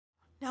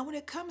Now, when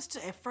it comes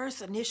to at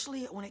first,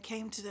 initially, when it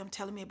came to them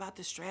telling me about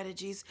the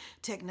strategies,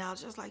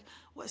 technology, I was like,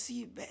 "What?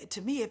 See,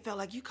 to me, it felt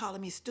like you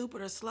calling me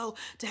stupid or slow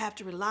to have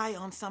to rely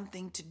on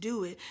something to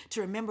do it,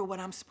 to remember what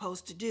I'm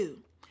supposed to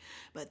do."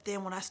 But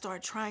then when I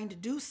started trying to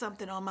do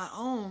something on my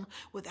own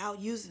without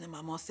using them,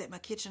 I'm gonna set my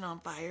kitchen on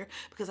fire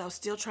because I was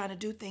still trying to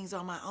do things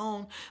on my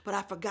own, but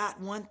I forgot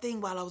one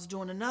thing while I was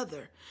doing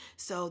another.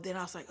 So then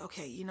I was like,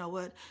 okay, you know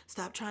what?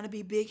 Stop trying to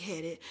be big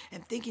headed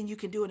and thinking you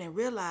can do it, and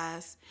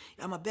realize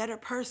I'm a better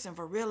person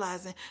for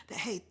realizing that,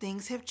 hey,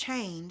 things have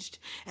changed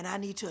and I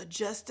need to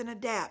adjust and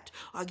adapt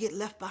or get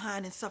left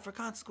behind and suffer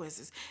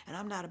consequences. And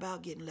I'm not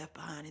about getting left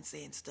behind and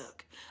staying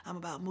stuck. I'm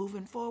about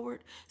moving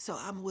forward. So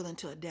I'm willing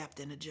to adapt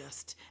and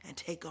adjust and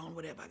take on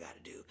whatever I got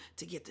to do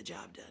to get the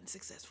job done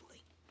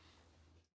successfully.